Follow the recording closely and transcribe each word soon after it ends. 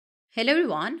Hello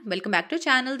everyone, welcome back to our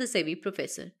channel The Savvy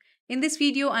Professor. In this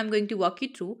video, I'm going to walk you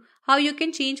through how you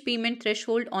can change payment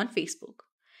threshold on Facebook.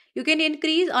 You can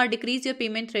increase or decrease your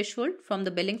payment threshold from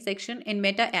the billing section in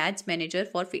Meta Ads Manager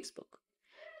for Facebook.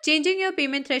 Changing your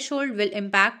payment threshold will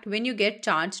impact when you get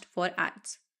charged for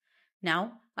ads.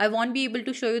 Now, I won't be able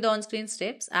to show you the on-screen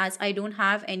steps as I don't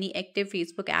have any active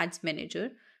Facebook Ads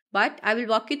Manager, but I will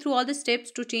walk you through all the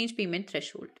steps to change payment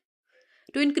threshold.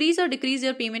 To increase or decrease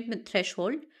your payment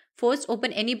threshold, first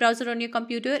open any browser on your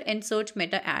computer and search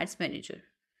Meta Ads Manager.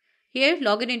 Here,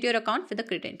 log in into your account with the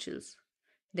credentials.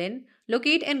 Then,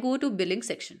 locate and go to Billing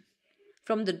section.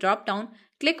 From the drop-down,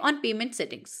 click on Payment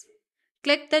Settings.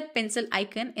 Click that pencil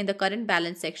icon in the Current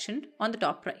Balance section on the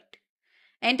top right.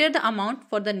 Enter the amount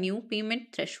for the new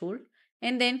payment threshold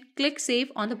and then click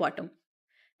Save on the bottom.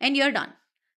 And you're done.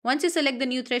 Once you select the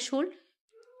new threshold,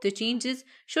 the changes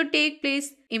should take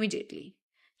place immediately.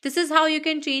 This is how you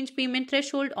can change payment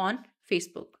threshold on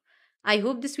Facebook. I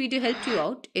hope this video helped you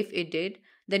out. If it did,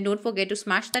 then don't forget to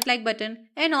smash that like button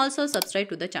and also subscribe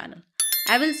to the channel.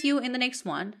 I will see you in the next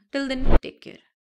one. Till then, take care.